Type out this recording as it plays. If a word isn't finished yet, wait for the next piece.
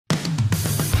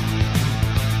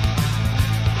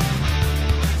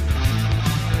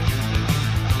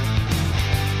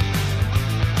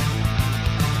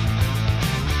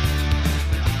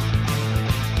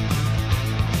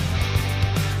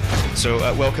So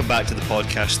welcome back to the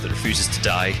podcast that refuses to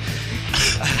die.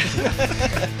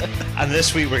 And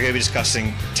this week we're going to be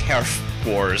discussing TERF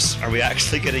wars. Are we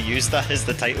actually going to use that as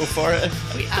the title for it?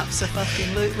 We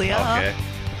absolutely are. Okay.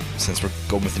 Since we're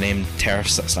going with the name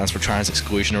TERF, that stands for Trans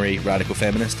Exclusionary Radical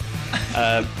Feminist.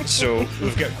 So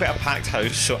we've got quite a packed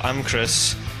house. So I'm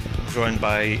Chris, joined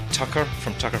by Tucker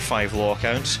from Tucker 5 Law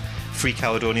Account. Free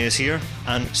Caledonia is here,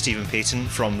 and Stephen Payton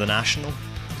from The National.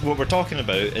 What we're talking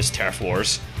about is TERF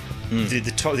wars.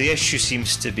 The issue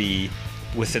seems to be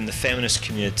within the feminist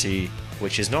community,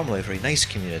 which is normally a very nice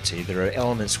community. There are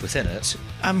elements within it.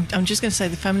 I'm just going to say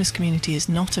the feminist community is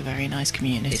not a very nice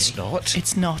community. It's not?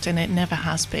 It's not, and it never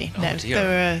has been. Oh, no,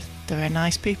 dear. There are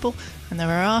nice people, and there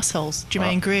are arseholes.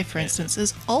 Jermaine Greer, for instance,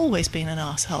 has always been an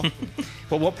arsehole.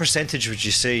 Well, what percentage would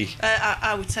you say?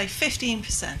 I would say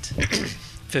 15%.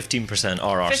 15%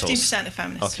 are arseholes. 15% of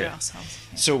feminists are arseholes.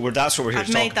 So that's what we're here I've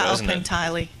to talk made about, that isn't up it?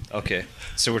 entirely. Okay.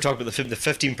 So we're talking about the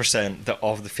 15%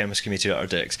 of the feminist community that are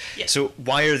dicks. Yes. So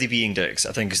why are they being dicks,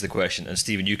 I think is the question. And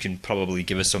Stephen, you can probably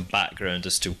give us some background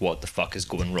as to what the fuck is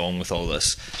going wrong with all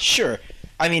this. Sure.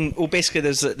 I mean, well, basically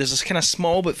there's this kind of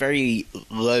small but very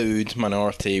loud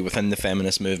minority within the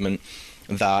feminist movement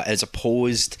that is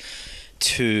opposed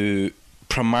to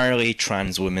primarily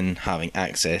trans women having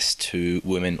access to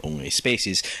women-only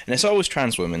spaces. And it's always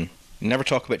trans women. They never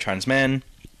talk about trans men.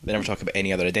 They never talk about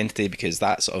any other identity because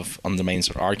that sort of undermines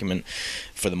their argument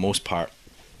for the most part.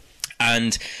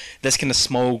 And this kind of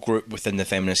small group within the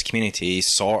feminist community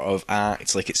sort of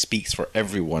acts like it speaks for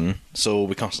everyone. So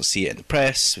we constantly see it in the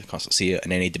press, we constantly see it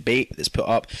in any debate that's put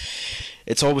up.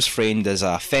 It's always framed as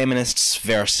feminists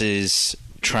versus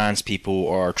trans people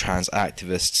or trans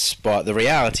activists, but the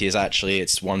reality is actually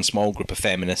it's one small group of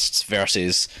feminists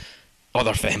versus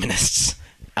other feminists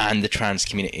and the trans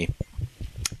community.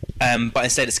 But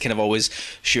instead it's kind of always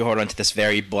shoehorned onto this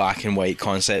very black and white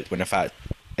concept when in fact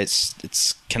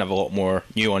it's kind of a lot more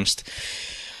nuanced.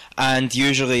 And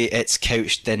usually it's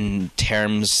couched in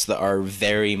terms that are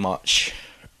very much,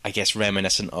 I guess,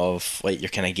 reminiscent of like your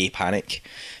kind of gay panic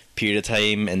period of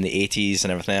time in the 80s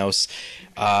and everything else.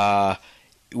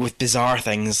 With bizarre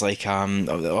things like,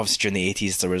 obviously during the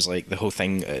 80s there was like the whole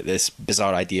thing, this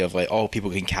bizarre idea of like, oh, people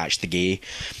can catch the gay.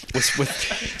 With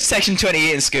Section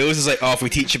 28 in schools is like, oh, if we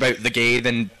teach about the gay,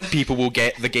 then people will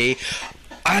get the gay.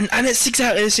 And it's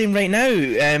exactly the same right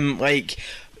now. Like,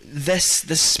 this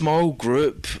small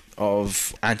group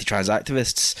of anti-trans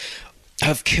activists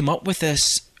have come up with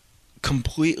this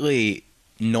completely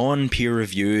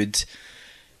non-peer-reviewed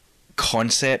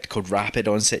concept called rapid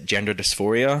onset gender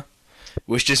dysphoria,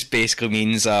 which just basically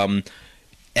means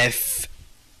if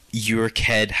your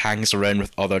kid hangs around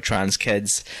with other trans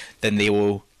kids, then they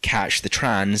will catch the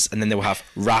trans, and then they will have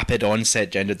rapid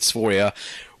onset gender dysphoria,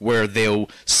 where they'll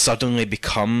suddenly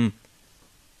become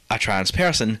a trans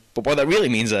person. But what that really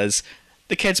means is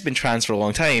the kid's been trans for a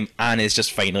long time and is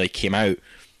just finally came out,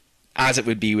 as it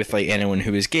would be with like anyone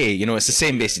who is gay. You know, it's the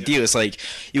same basic deal. It's like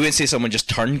you wouldn't say someone just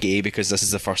turned gay because this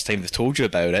is the first time they've told you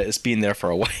about it. It's been there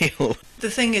for a while. The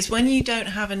thing is, when you don't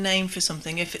have a name for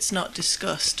something, if it's not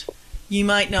discussed, you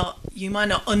might not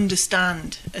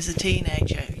understand as a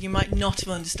teenager. You might not have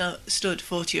understood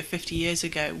 40 or 50 years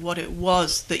ago what it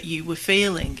was that you were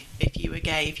feeling if you were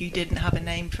gay, if you didn't have a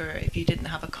name for it, if you didn't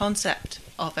have a concept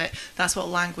of it. That's what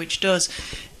language does.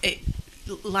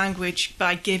 Language,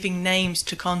 by giving names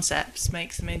to concepts,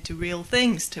 makes them into real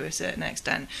things to a certain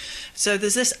extent. So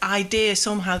there's this idea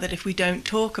somehow that if we don't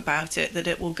talk about it, that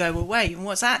it will go away. And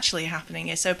what's actually happening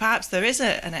is, so perhaps there is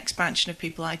an expansion of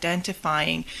people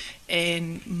identifying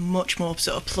in much more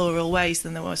sort of plural ways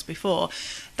than there was before.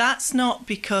 That's not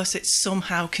because it's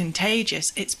somehow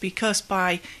contagious. It's because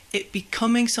by it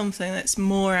becoming something that's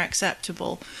more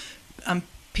acceptable and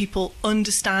people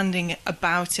understanding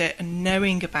about it and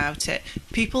knowing about it,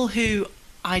 people who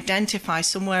identify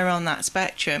somewhere on that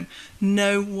spectrum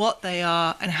know what they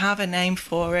are and have a name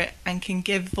for it and can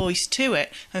give voice to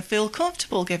it and feel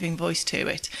comfortable giving voice to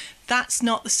it. That's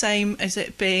not the same as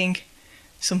it being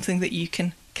something that you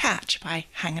can catch by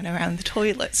hanging around the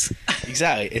toilets.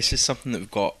 Exactly. It's just something that we've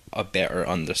got a better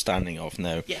understanding of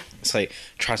now. Yeah. It's like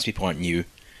trans people aren't new,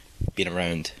 been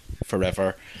around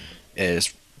forever.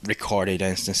 Is recorded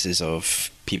instances of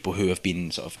people who have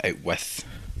been sort of out with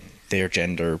their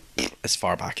gender as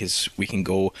far back as we can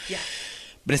go. Yeah.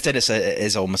 But instead it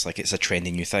is almost like it's a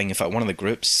trendy new thing. In fact, one of the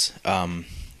groups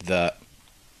that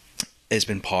has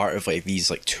been part of like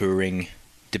these like touring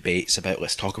debates about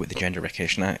let's talk about the Gender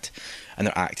Recognition Act, and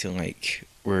they're acting like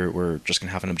we're just going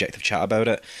to have an objective chat about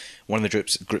it. One of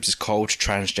the groups is called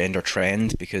Transgender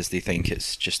Trend because they think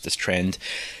it's just this trend.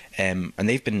 And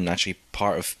they've been actually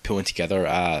part of pulling together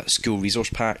a school resource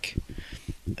pack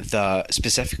that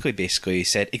specifically basically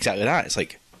said exactly that. It's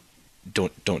like,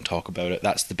 don't talk about it.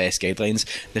 That's the best guidelines.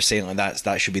 They're saying like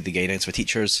that should be the guidelines for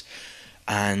teachers.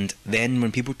 And then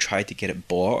when people tried to get it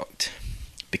blocked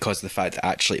because of the fact that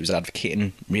actually it was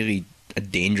advocating really a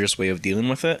dangerous way of dealing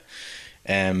with it,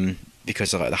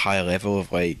 because of like the high level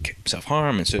of like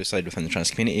self-harm and suicide within the trans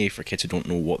community for kids who don't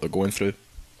know what they're going through.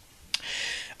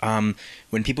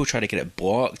 When people try to get it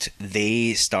blocked,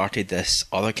 they started this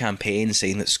other campaign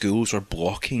saying that schools were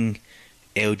blocking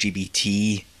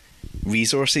LGBT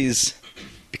resources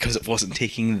because it wasn't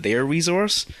taking their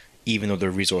resource, even though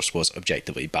their resource was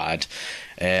objectively bad,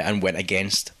 and went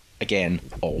against, again,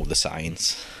 all the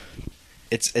science.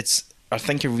 It's I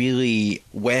think a really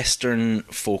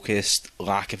Western-focused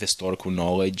lack of historical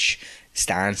knowledge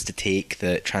stance to take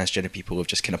that transgender people have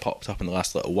just kind of popped up in the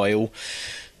last little while.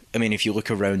 I mean, if you look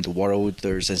around the world,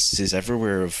 there's instances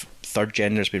everywhere of third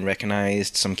genders being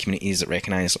recognised, some communities that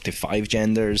recognise up to 5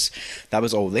 genders. That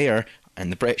was all there,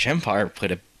 and the British Empire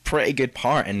played a pretty good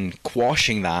part in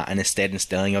quashing that and instead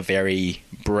instilling a very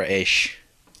British,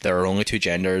 there are only 2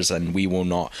 genders and we will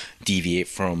not deviate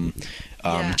from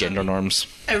gender norms.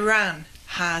 Iran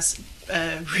has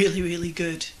really, really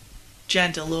good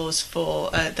gender laws for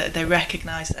that they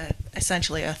recognise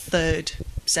essentially a third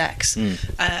sex, and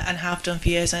have done for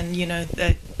years. And you know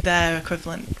their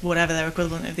equivalent, whatever their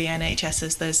equivalent of the NHS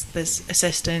is, there's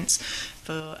assistance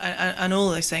for and all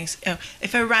those things. You know,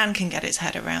 if Iran can get its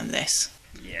head around this,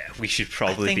 yeah, we should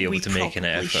probably be able to make an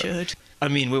effort. Should. I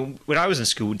mean, when I was in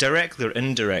school, directly or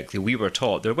indirectly, we were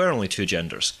taught there were only 2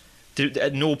 genders.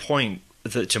 At no point,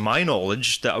 to my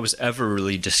knowledge, that was ever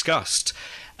really discussed.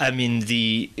 I mean,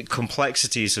 the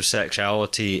complexities of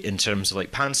sexuality in terms of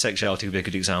like pansexuality would be a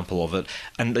good example of it,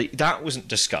 and like, that wasn't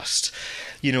discussed,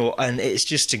 you know. And it's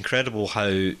just incredible how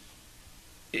you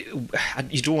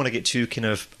don't want to get too kind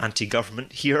of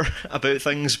anti-government here about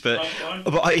things, but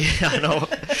I know,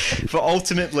 but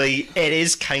ultimately it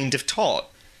is kind of taught,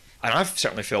 and I've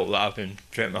certainly felt that I've been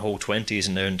throughout my whole 20s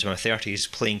and now into my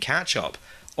 30s playing catch up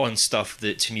on stuff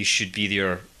that to me should be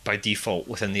there by default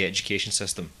within the education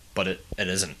system, but it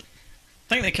isn't.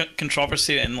 I think the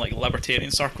controversy in like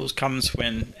libertarian circles comes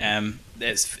when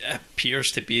it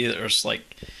appears to be that there's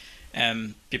like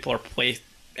people are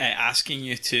asking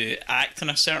you to act in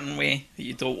a certain way that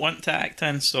you don't want to act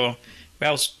in. So,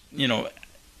 well, you know,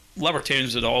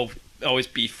 libertarians would always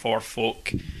be for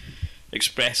folk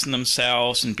expressing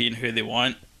themselves and being who they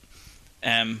want.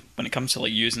 When it comes to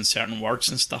like using certain words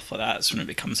and stuff like that, it's when it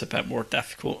becomes a bit more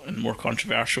difficult and more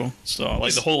controversial. So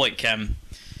like the whole like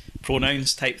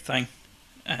pronouns type thing,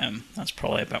 that's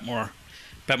probably a bit more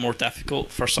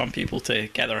difficult for some people to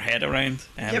get their head around.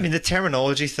 Yeah, I mean the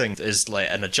terminology thing is like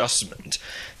an adjustment.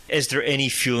 Is there any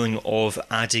feeling of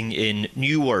adding in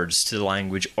new words to the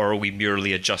language, or are we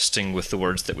merely adjusting with the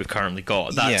words that we've currently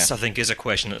got? That's, I think, is a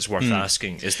question that's worth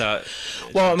asking. Is that?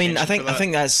 Well, I mean, I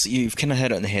think that's, you've kind of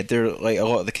hit it on the head there. Like a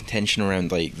lot of the contention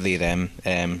around like they them,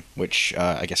 which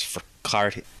I guess for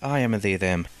clarity, I am a they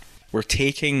them. We're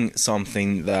taking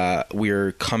something that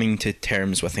we're coming to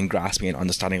terms with and grasping and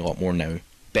understanding a lot more now,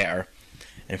 better,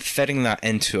 and fitting that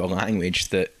into a language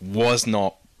that was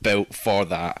not built for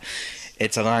that.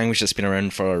 It's a language that's been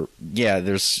around for,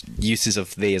 there's uses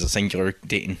of they as a singular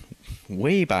dating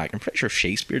way back. I'm pretty sure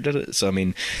Shakespeare did it. So, I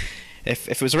mean, if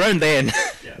it was around then,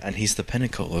 and he's the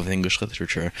pinnacle of English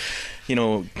literature, you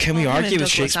know, can we argue with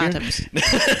Shakespeare?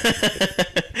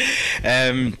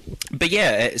 But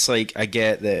yeah, it's like, I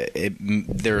get that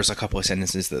there's a couple of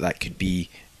sentences that could be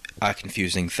a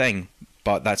confusing thing,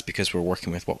 but that's because we're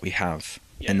working with what we have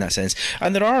in that sense.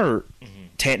 And there are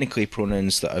technically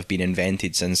pronouns that have been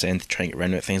invented since then to try and get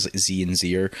around it, things like Z and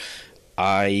Zir.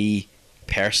 I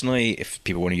personally, if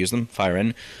people want to use them, fire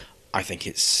in. I think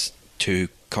it's too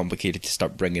complicated to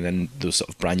start bringing in those sort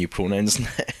of brand new pronouns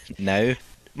now.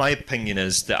 My opinion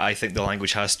is that I think the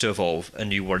language has to evolve and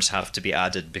new words have to be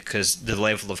added, because the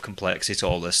level of complexity to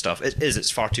all this stuff, it's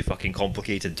far too fucking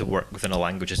complicated to work within a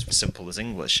language as simple as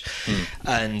English.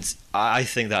 And I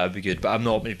think that would be good, but I'm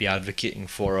not going to be advocating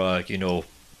for a, you know,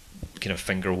 kind of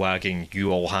finger wagging,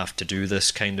 you all have to do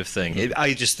this kind of thing.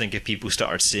 I just think if people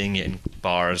started saying it in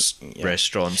bars,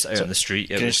 restaurants, out on the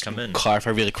street, it would come in.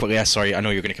 Clarify really quickly, sorry, I know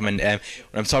you're going to come in. When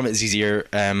I'm talking about it's easier,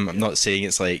 I'm not saying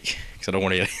it's like, because I don't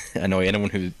want to annoy anyone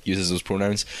who uses those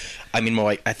pronouns. I mean more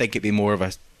like, I think it'd be more of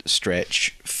a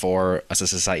stretch for us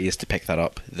as a society is to pick that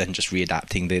up than just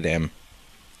readapting they them.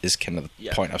 Is kind of the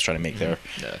point I was trying to make there.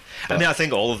 Yeah. I mean, I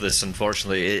think all of this,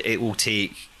 unfortunately, it will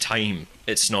take time.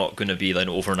 It's not going to be like an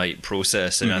overnight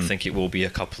process, and I think it will be a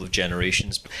couple of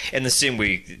generations. In the same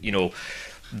way, you know,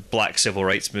 black civil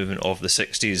rights movement of the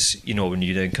 60s, you know, when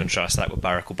you then contrast that with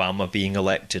Barack Obama being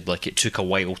elected, like, it took a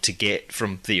while to get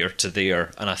from there to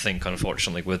there. And I think,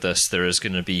 unfortunately, with this, there is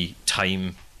going to be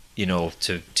time, you know,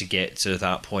 to get to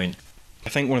that point. I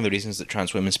think one of the reasons that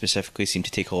trans women specifically seem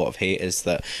to take a lot of hate is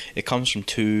that it comes from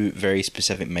two very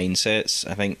specific mindsets,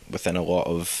 I think, within a lot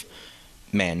of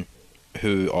men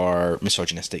who are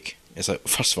misogynistic. It's like,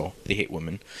 first of all, they hate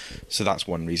women, so that's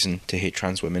one reason to hate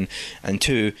trans women, and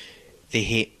two, they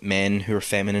hate men who are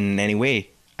feminine in any way,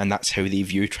 and that's how they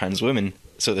view trans women.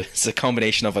 So it's a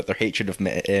combination of, like, their hatred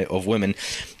of women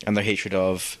and their hatred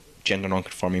of gender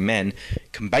non-conforming men.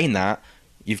 Combine that,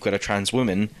 you've got a trans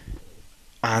woman,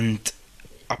 and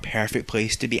a perfect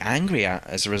place to be angry at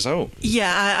as a result.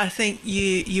 Yeah, I think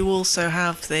you also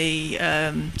have the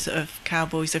sort of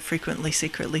cowboys are frequently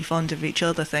secretly fond of each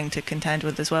other thing to contend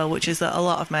with as well, which is that a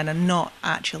lot of men are not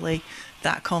actually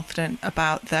that confident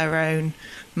about their own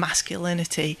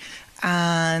masculinity,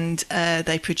 and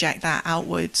they project that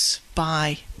outwards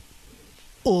by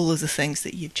all of the things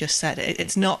that you've just said.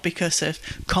 It's not because of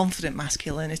confident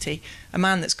masculinity. A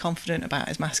man that's confident about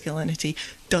his masculinity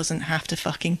doesn't have to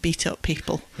fucking beat up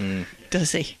people,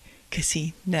 does he? Because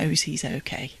he knows he's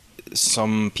okay.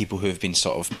 Some people who have been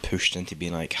sort of pushed into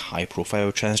being, like,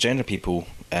 high-profile transgender people,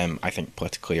 I think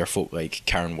politically, are folk like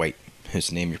Karen White,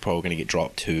 whose name you're probably going to get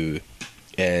dropped, who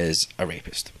is a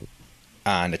rapist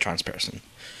and a trans person.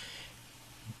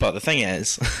 But the thing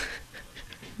is,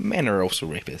 men are also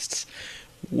rapists.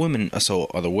 Women assault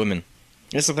other women.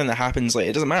 It's something that happens. Like,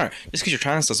 it doesn't matter. Just because you're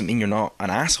trans doesn't mean you're not an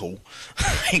asshole.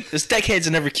 Like, there's dickheads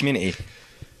in every community.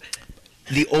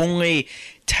 The only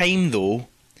time, though,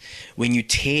 when you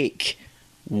take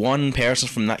one person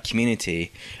from that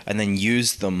community and then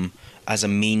use them as a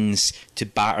means to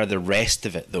batter the rest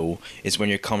of it, though, is when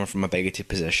you're coming from a bigoted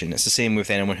position. It's the same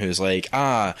with anyone who's like,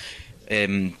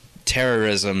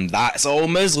 terrorism, that's all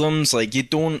Muslims. Like, you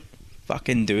don't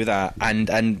fucking do that.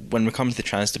 And when we come to the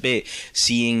trans debate,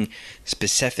 seeing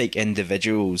specific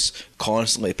individuals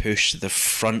constantly pushed to the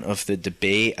front of the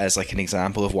debate as, like, an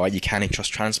example of why you can't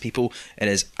trust trans people, it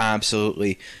is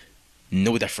absolutely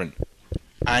no different.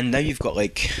 And now you've got,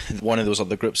 like, one of those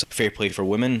other groups, Fair Play for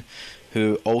Women,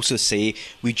 who also say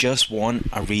we just want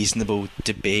a reasonable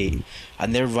debate,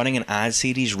 and they're running an ad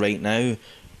series right now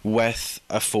with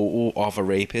a photo of a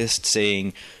rapist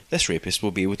saying this rapist will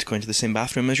be able to go into the same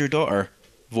bathroom as your daughter.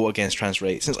 Vote against trans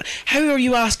rights. And it's like, how are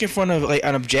you asking for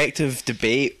an objective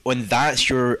debate when that's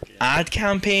your ad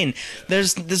campaign?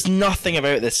 There's nothing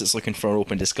about this that's looking for an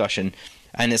open discussion,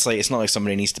 and it's like, it's not like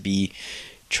somebody needs to be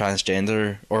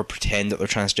transgender or pretend that they're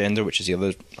transgender, which is the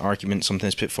other argument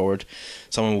sometimes put forward.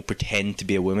 Someone will pretend to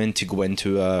be a woman to go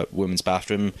into a women's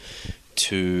bathroom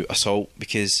to assault,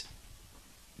 because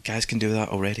guys can do that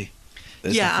already.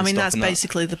 Yeah, I mean, that's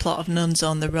basically the plot of Nuns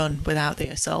on the Run without the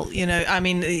assault. You know, I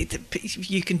mean,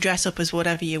 you can dress up as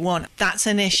whatever you want. That's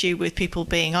an issue with people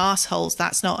being arseholes.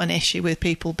 That's not an issue with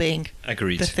people being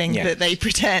the thing that they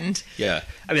pretend. Yeah.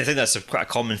 I mean, I think that's quite a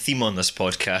common theme on this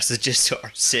podcast, is just sort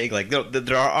of saying, like,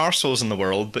 there are arseholes in the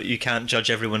world, but you can't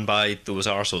judge everyone by those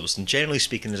arseholes. And generally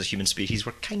speaking, as a human species,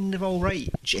 we're kind of all right,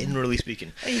 generally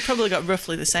speaking. You've probably got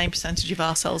roughly the same percentage of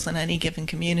arseholes in any given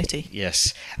community.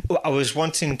 Yes. What I was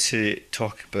wanting to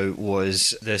talk about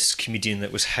was this comedian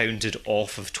that was hounded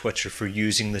off of Twitter for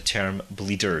using the term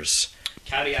bleeders.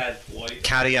 Carrie Ad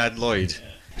Lloyd. Yeah.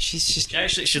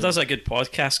 She does a good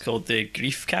podcast called the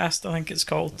Grief Cast, I think it's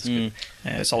called.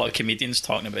 It's a lot of comedians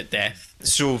talking about death.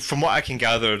 So from what I can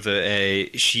gather,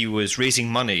 that she was raising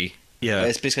money. Yeah,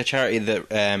 it's basically a charity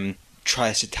that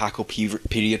tries to tackle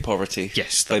period poverty.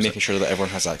 Yes, by making sure that everyone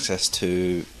has access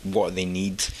to what they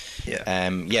need.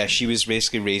 Yeah. She was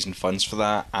basically raising funds for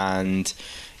that and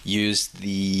used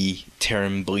the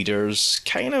term bleeders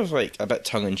kind of like a bit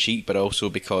tongue-in-cheek, but also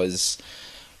because,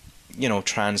 you know,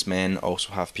 trans men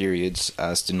also have periods,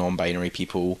 as do non-binary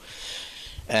people,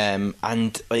 and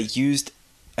like used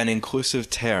an inclusive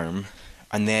term,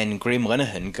 and then Graham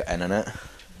Linehan got in on it.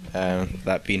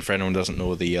 That being, for anyone who doesn't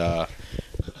know, the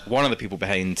one of the people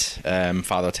behind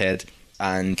Father Ted,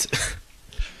 and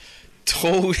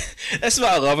told, this is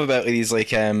what I love about these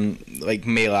like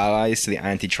male allies to the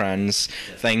anti-trans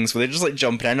things, where they're just like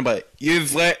jumping in about,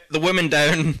 you've let the women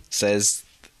down, says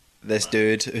this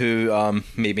dude who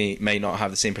maybe might not have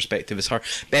the same perspective as her.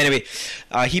 But anyway,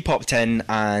 he popped in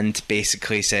and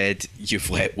basically said, you've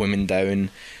let women down,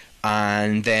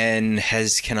 and then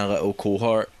his kind of little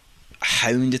cohort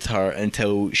hounded her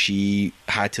until she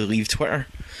had to leave Twitter.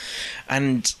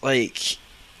 And like,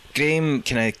 Graham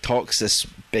kind of talks this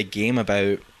big game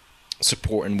about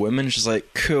supporting women. She's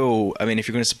like, cool, I mean, if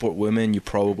you're going to support women, you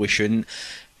probably shouldn't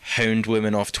hound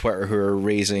women off Twitter who are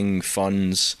raising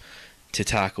funds to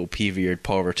tackle period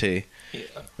poverty. Yeah.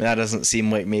 That doesn't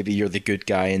seem like maybe you're the good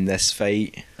guy in this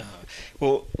fight.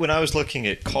 Well, when I was looking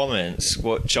at comments,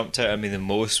 what jumped out at me the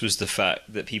most was the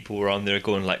fact that people were on there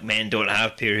going like, men don't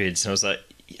have periods. And I was like,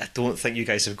 I don't think you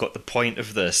guys have got the point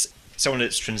of this. Someone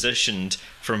that's transitioned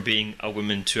from being a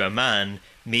woman to a man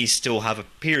may still have a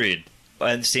period.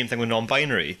 And the same thing with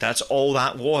non-binary. That's all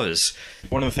that was.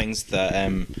 One of the things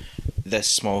that this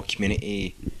small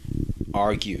community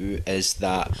argue is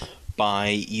that by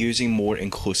using more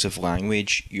inclusive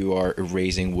language, you are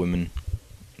erasing women,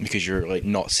 because you're like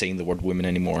not saying the word women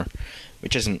anymore,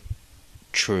 which isn't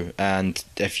true. And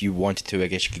if you wanted to, I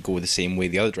guess you could go the same way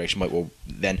the other direction. Like, well,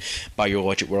 then by your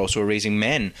logic, we're also erasing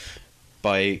men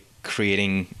by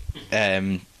creating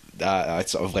a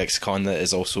sort of lexicon that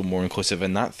is also more inclusive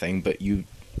in that thing. But you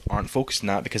aren't focused on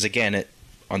that because, again, it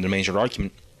undermines your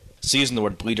argument. So using the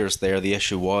word bleeders there, the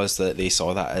issue was that they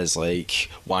saw that as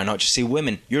like, why not just say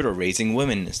women? You're erasing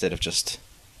women instead of just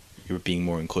you're being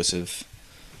more inclusive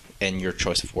in your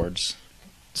choice of words.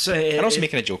 So and also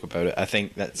making a joke about it. I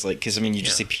think that's like, because I mean, you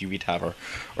just say period haver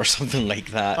or something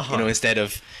like that, you know, instead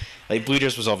of like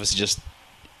bleeders was obviously just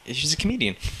she's a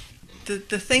comedian.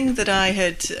 The thing that I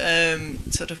had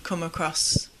sort of come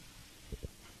across,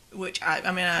 which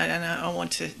I mean, I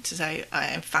want to say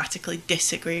I emphatically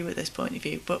disagree with this point of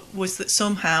view, but was that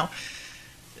somehow,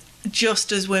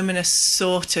 just as women are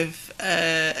sort of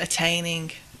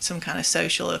attaining some kind of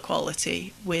social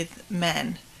equality with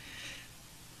men,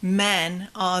 men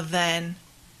are then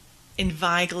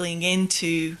inveigling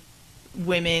into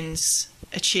women's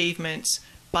achievements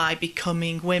by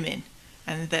becoming women,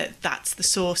 and that's the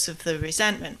source of the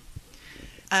resentment.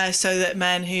 So that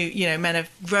men have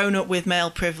grown up with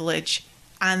male privilege,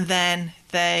 and then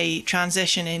they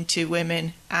transition into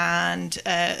women, and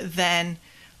then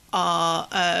are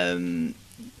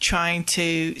trying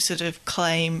to sort of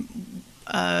claim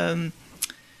a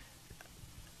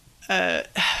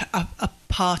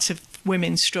part of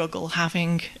women's struggle,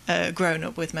 having grown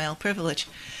up with male privilege.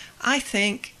 I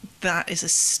think that is a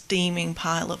steaming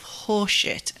pile of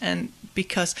horseshit, and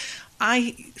because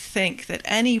I think that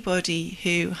anybody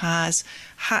who has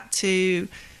had to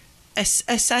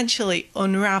essentially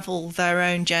unravel their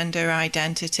own gender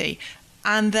identity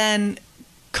and then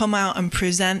come out and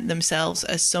present themselves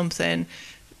as something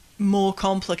more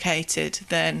complicated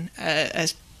than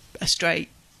as a straight,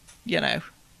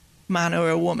 man or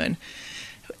a woman,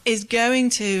 is going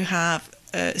to have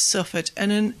suffered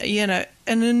an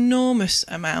enormous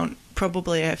amount,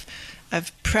 probably,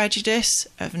 of prejudice,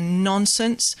 of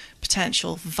nonsense,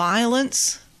 potential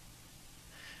violence,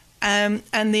 and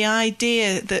the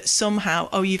idea that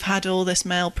somehow, you've had all this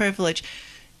male privilege,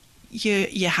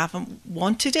 you haven't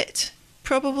wanted it,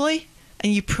 probably,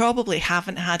 and you probably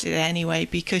haven't had it anyway,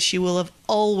 because you will have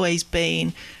always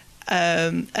been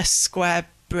a square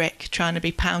brick trying to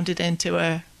be pounded into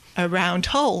a round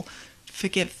hole.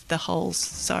 Forgive the holes,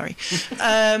 sorry.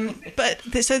 But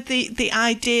so the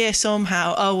idea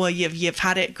somehow, you've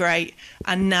had it great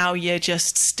and now you're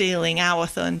just stealing our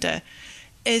thunder,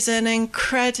 is an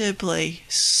incredibly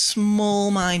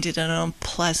small-minded and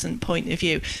unpleasant point of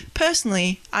view.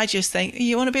 Personally, I just think,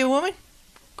 you want to be a woman?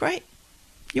 Great.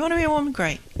 You want to be a woman?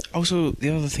 Great. Also, the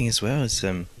other thing as well is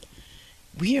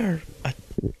we are a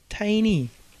tiny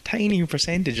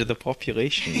percentage of the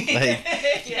population.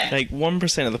 Like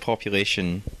 1% of the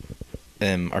population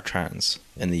are trans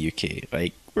in the UK.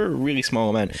 Like, we're a really small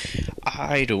amount.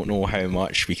 I don't know how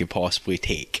much we could possibly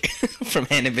take from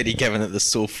anybody, given that there's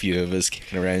so few of us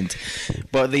kicking around.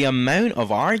 But the amount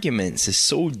of arguments is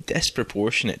so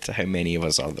disproportionate to how many of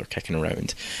us are there kicking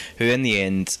around, who in the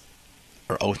end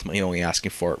are ultimately only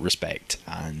asking for respect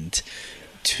and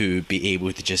to be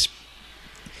able to just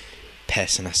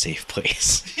piss in a safe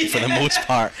place for the most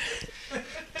part.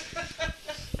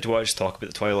 Do I just talk about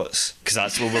the toilets? Because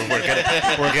that's where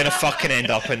we're gonna fucking end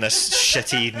up in this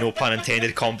shitty, no pun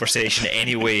intended, conversation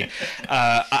anyway.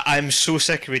 I'm so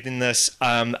sick of reading this.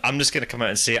 I'm just gonna come out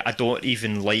and say I don't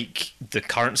even like the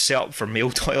current setup for male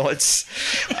toilets.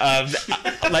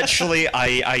 Literally,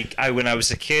 I when I was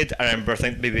a kid, I remember, I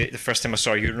think maybe the first time I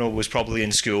saw a urinal was probably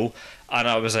in school, and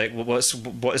I was like,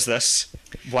 what is this?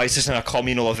 Why is this in a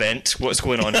communal event? What's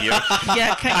going on here?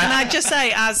 Yeah, can I just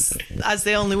say, as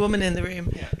the only woman in the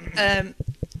room,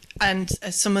 and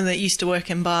as someone that used to work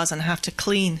in bars and have to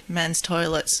clean men's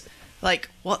toilets, like,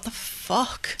 what the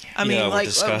fuck? I mean, like,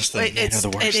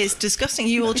 it is disgusting.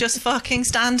 You will just fucking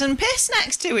stand and piss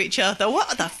next to each other.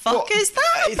 What the fuck is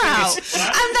that about?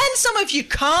 And then then some of you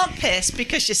can't piss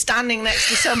because you're standing next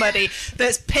to somebody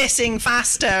that's pissing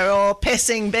faster or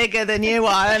pissing bigger than you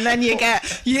are, and then you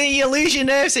lose your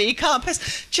nerve so you can't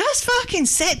piss. Just fucking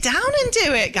sit down and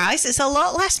do it, guys. It's a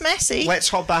lot less messy. Let's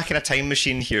hop back in a time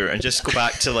machine here and just go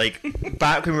back to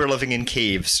back when we were living in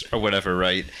caves or whatever,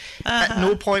 right? At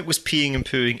no point was peeing and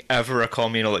pooing ever a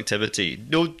communal activity.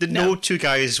 No two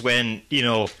guys went,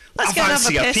 Let's I go and have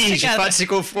fancy a a piss pee, do you together. fancy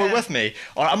go for with me?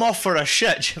 Or I'm off for a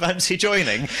shit, do you fancy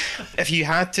joining? If you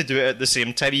had to do it at the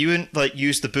same time, you wouldn't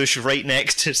use the bush right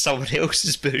next to somebody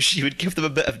else's bush. You would give them a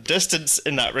bit of distance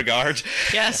in that regard.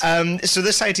 Yes. So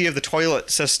this idea of the toilet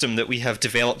system that we have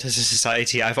developed as a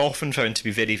society, I've often found to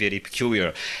be very, very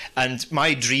peculiar. And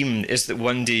my dream is that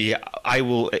one day I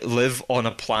will live on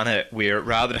a planet where,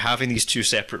 rather than having these two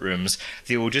separate rooms,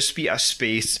 there will just be a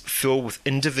space filled with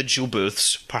individual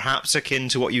booths, perhaps akin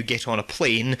to what you get on a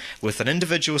plane, with an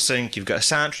individual sink, you've got a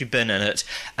sanitary bin in it,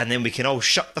 and then we can all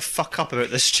shut the fuck up about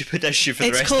this stupid issue for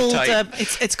the rest of the time.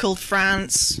 It's called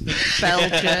France,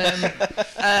 Belgium.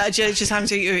 Just happens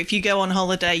to if you go on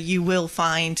holiday, you will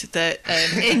find that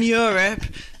in Europe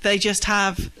they just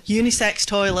have unisex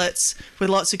toilets with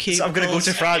lots of cubicles. So I'm going to go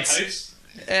to France.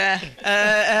 Yeah.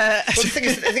 Well, the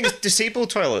thing is, disabled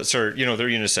toilets are, they're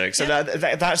unisex,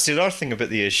 and that's the other thing about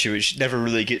the issue, which never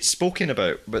really gets spoken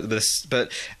about.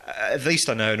 But at least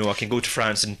I now know I can go to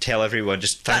France and tell everyone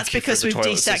just thank That's you for because the we've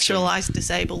toilet system. desexualised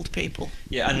disabled people.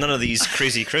 Yeah, and none of these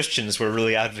crazy Christians were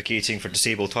really advocating for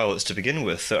disabled toilets to begin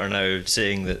with that are now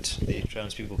saying that the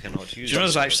trans people cannot use. Do you know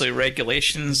those there's actually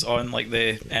regulations on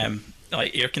the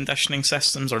air conditioning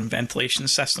systems or ventilation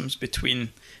systems between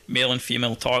male and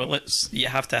female toilets? You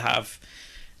have to have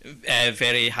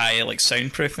very high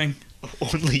soundproofing.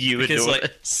 Only you would know Because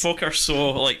it. folk are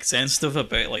so sensitive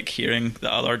about hearing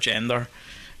the other gender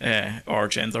or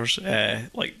genders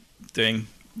doing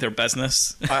their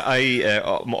business.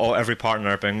 Every partner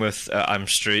I've been with, I'm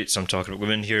straight, so I'm talking about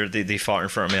women here. They fart in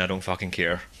front of me, I don't fucking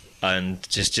care. And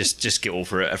just get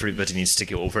over it. Everybody needs to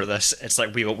get over this. It's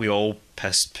like we all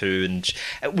piss, poo, and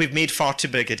we've made far too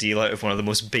big a deal out of one of the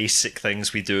most basic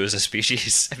things we do as a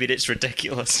species. I mean, it's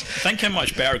ridiculous. Think how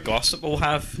much better gossip we'll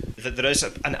have. There is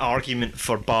an argument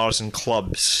for bars and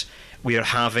clubs. We are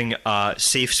having a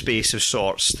safe space of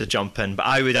sorts to jump in, but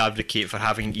I would advocate for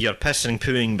having your pissing,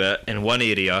 pooing bit in one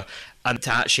area, and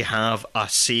to actually have a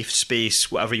safe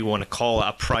space, whatever you want to call it,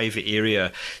 a private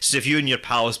area. So if you and your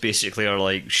pals basically are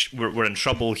like, we're in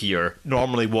trouble here,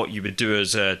 normally what you would do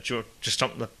is, just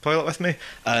jump in the toilet with me?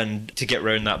 And to get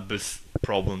around that booth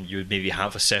problem, you would maybe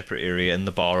have a separate area in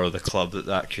the bar or the club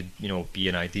that could, be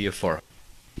an idea for.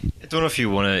 I don't know if you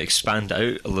want to expand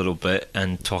out a little bit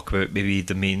and talk about maybe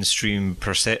the mainstream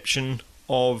perception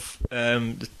of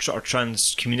the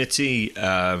trans community.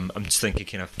 I'm just thinking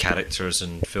kind of characters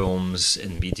in films,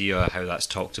 in media, how that's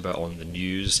talked about on the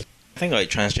news. I think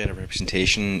transgender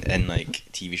representation in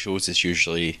TV shows is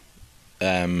usually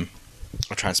a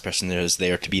trans person is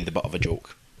there to be the butt of a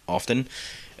joke. Often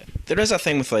there is a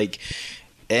thing with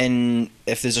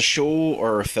if there's a show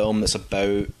or a film that's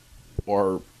about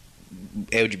or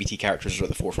LGBT characters are at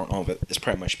the forefront of it, it's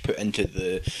pretty much put into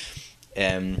the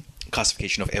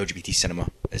classification of LGBT cinema,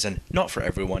 as in not for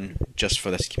everyone, just for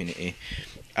this community.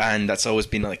 And that's always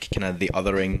been kind of the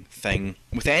othering thing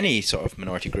with any sort of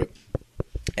minority group.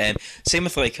 Same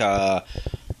with the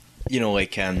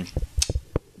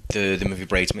movie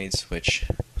Bridesmaids, which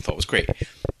I thought was great,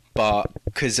 but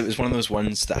because it was one of those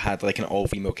ones that had an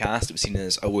all-female cast, it was seen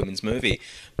as a women's movie.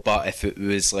 But if it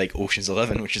was Ocean's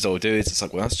 11, which is all dudes, it's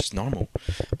well, that's just normal,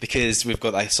 because we've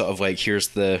got that sort of here's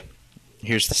the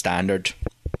standard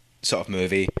sort of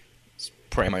movie. It's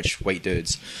pretty much white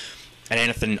dudes, and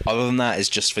anything other than that is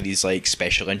just for these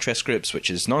special interest groups, which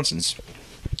is nonsense.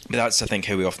 But that's, I think,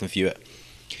 how we often view it.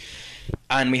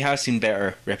 And we have seen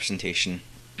better representation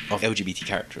of LGBT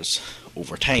characters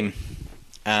over time,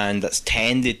 and that's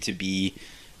tended to be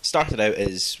started out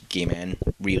as gay men,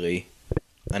 really,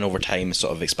 and over time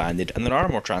sort of expanded, and there are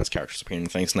more trans characters appearing in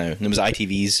things now. And there was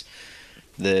ITV's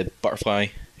The Butterfly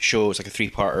show. It's a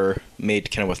 3-parter made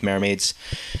kind of with mermaids.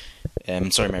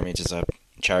 Mermaids is a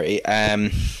charity.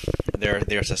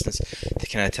 Their assistants to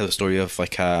kind of tell the story of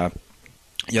a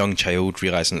young child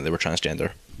realising that they were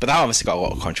transgender. But that obviously got a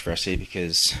lot of controversy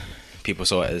because people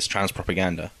saw it as trans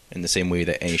propaganda, in the same way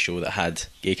that any show that had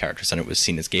gay characters in it was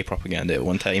seen as gay propaganda at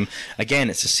one time. Again,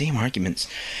 it's the same arguments.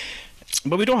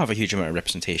 But we don't have a huge amount of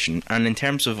representation, and in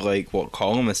terms of what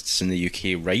columnists in the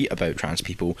UK write about trans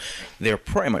people, they're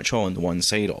pretty much all on the one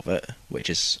side of it, which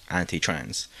is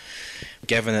anti-trans.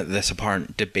 Given that this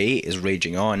apparent debate is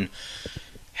raging on,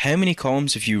 how many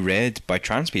columns have you read by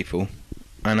trans people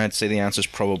And I'd say the answer is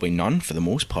probably none for the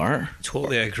most part.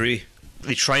 Totally agree.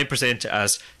 They try and present it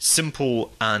as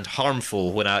simple and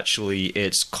harmful when actually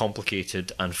it's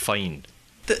complicated and fine.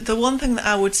 The one thing that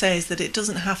I would say is that it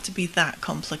doesn't have to be that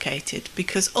complicated,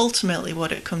 because ultimately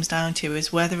what it comes down to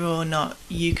is whether or not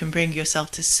you can bring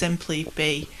yourself to simply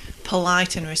be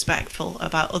polite and respectful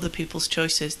about other people's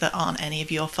choices that aren't any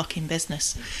of your fucking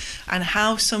business. And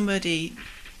how somebody,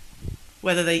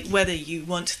 whether you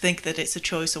want to think that it's a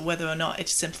choice or whether or not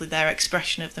it's simply their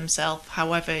expression of themselves,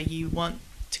 however you want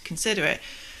to consider it,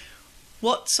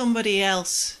 what somebody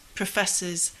else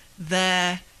professes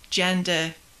their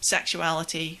gender,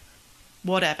 sexuality,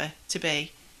 whatever to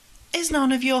be, is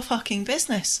none of your fucking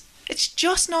business. It's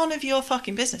just none of your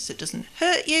fucking business. It doesn't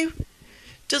hurt you,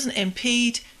 doesn't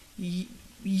impede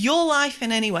your life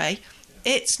in any way.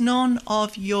 It's none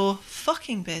of your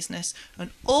fucking business. And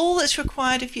all that's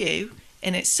required of you,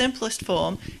 in its simplest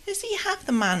form, is that you have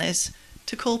the manners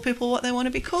to call people what they want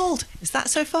to be called. Is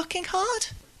that so fucking hard?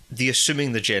 The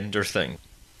assuming the gender thing.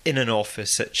 In an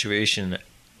office situation,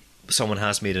 someone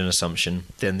has made an assumption,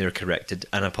 then they're corrected,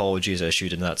 an apology is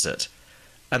issued, and that's it.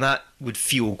 And that would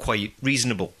feel quite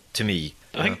reasonable to me.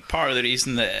 I think part of the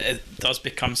reason that it does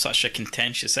become such a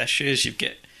contentious issue is you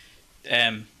get,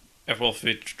 if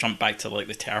we jump back to like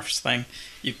the TERFs thing,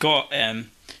 you've got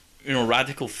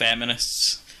radical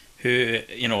feminists who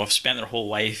have spent their whole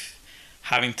life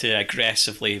having to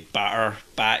aggressively batter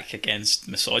back against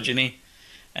misogyny,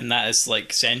 and that is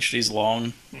like centuries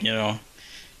long,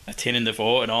 attaining the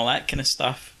vote and all that kind of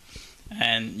stuff.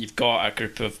 And you've got a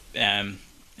group of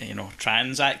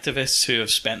trans activists who have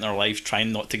spent their life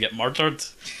trying not to get murdered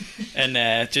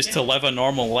and just to live a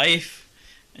normal life.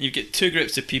 And you get two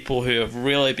groups of people who have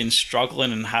really been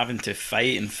struggling and having to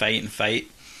fight and fight and fight.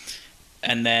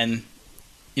 And then,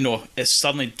 it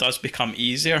suddenly does become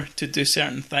easier to do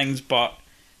certain things, but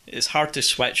it's hard to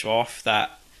switch off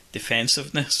that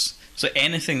defensiveness. So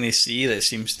anything they see that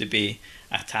seems to be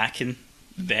attacking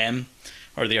them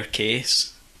or their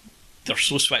case, they're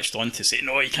so switched on to say,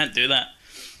 no, you can't do that.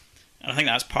 And I think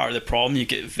that's part of the problem. You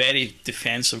get very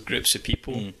defensive groups of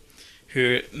people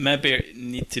who maybe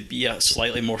need to be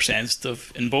slightly more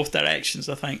sensitive in both directions,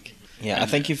 I think. Yeah, and I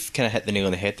think you've kind of hit the nail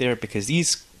on the head there, because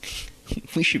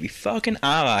we should be fucking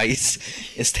allies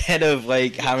instead of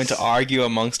like having to argue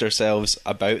amongst ourselves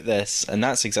about this. And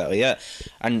that's exactly it.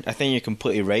 And I think you're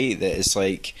completely right that it's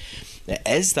like, it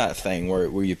is that thing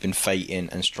where you've been fighting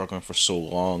and struggling for so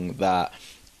long that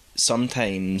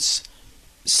sometimes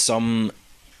some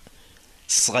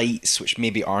slights, which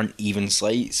maybe aren't even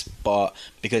slights, but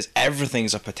because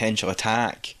everything's a potential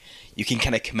attack, you can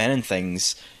kind of come in on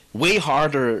things way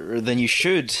harder than you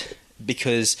should,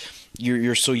 because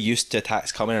you're so used to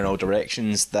attacks coming in all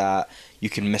directions that you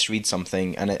can misread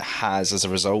something, and it has as a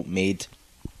result made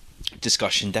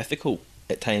discussion difficult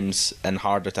at times and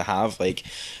harder to have like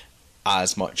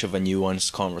as much of a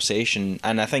nuanced conversation.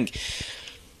 And I think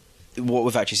what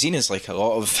we've actually seen is like a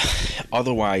lot of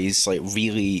otherwise like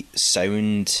really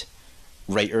sound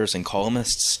writers and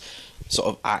columnists sort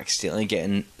of accidentally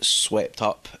getting swept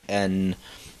up in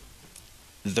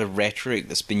the rhetoric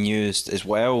that's been used as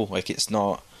well. Like, it's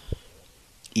not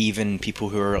even people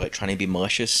who are like trying to be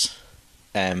malicious.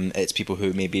 It's people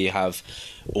who maybe have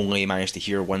only managed to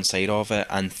hear one side of it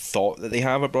and thought that they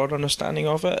have a broad understanding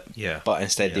of it. Yeah. But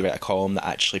instead they write a column that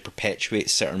actually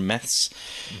perpetuates certain myths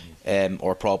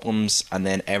or problems, and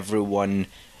then everyone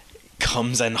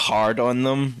comes in hard on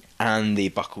them and they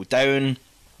buckle down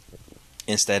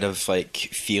instead of like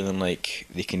feeling like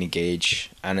they can engage.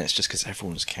 And it's just because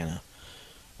everyone's kind of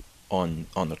on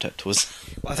their tiptoes.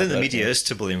 I think the media is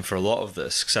to blame for a lot of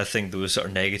this, because I think those sort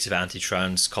of negative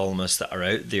anti-trans columnists that are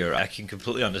out there, I can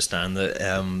completely understand that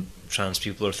trans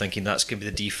people are thinking that's going to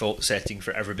be the default setting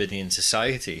for everybody in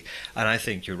society. And I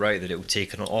think you're right that it will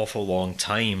take an awful long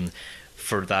time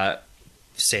for that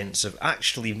sense of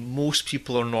actually most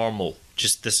people are normal,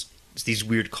 just these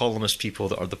weird columnist people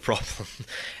that are the problem.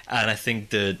 And I think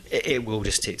that it will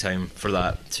just take time for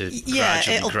that to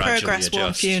gradually progress adjust.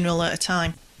 one funeral at a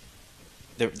time.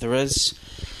 There is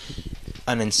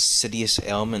an insidious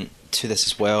element to this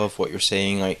as well of what you're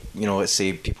saying. Like, let's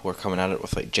say people are coming at it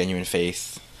with like genuine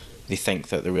faith. They think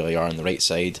that they really are on the right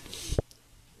side.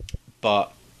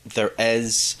 But there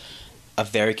is a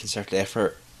very concerted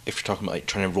effort, if you're talking about like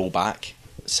trying to roll back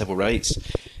civil rights.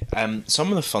 Some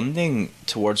of the funding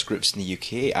towards groups in the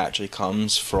UK actually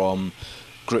comes from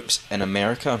groups in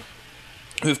America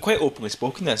who've quite openly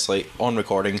spoken this, like on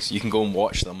recordings, you can go and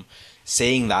watch them,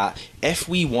 saying that if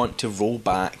we want to roll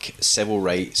back civil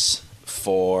rights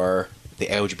for the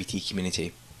LGBT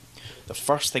community, the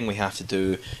first thing we have to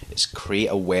do is create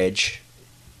a wedge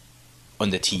on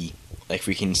the T. Like, if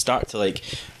we can start to, like,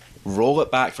 roll it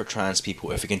back for trans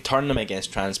people, if we can turn them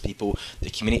against trans people, the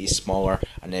community is smaller,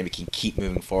 and then we can keep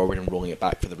moving forward and rolling it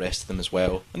back for the rest of them as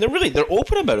well. And they're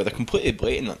open about it, they're completely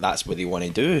blatant that that's what they want to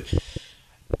do.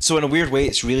 So in a weird way,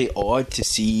 it's really odd to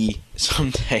see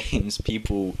sometimes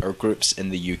people or groups in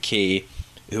the UK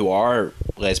who are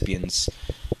lesbians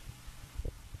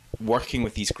working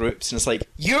with these groups, and it's like,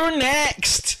 you're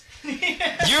next!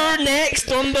 You're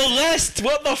next on the list!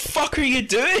 What the fuck are you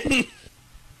doing?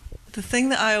 The thing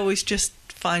that I always just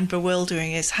find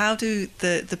bewildering is how do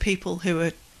the people who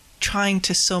are trying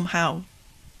to somehow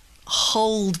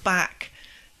hold back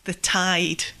the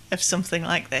tide of something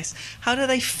like this, how do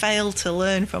they fail to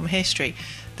learn from history?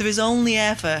 There is only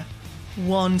ever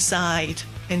one side.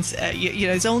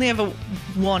 There's only ever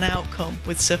one outcome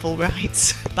with civil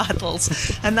rights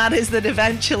battles, and that is that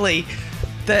eventually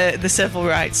the civil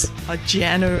rights are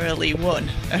generally won.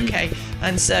 Okay,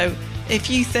 and so if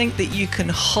you think that you can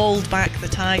hold back the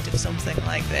tide of something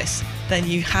like this, then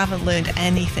you haven't learned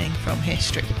anything from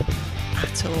history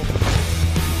at all.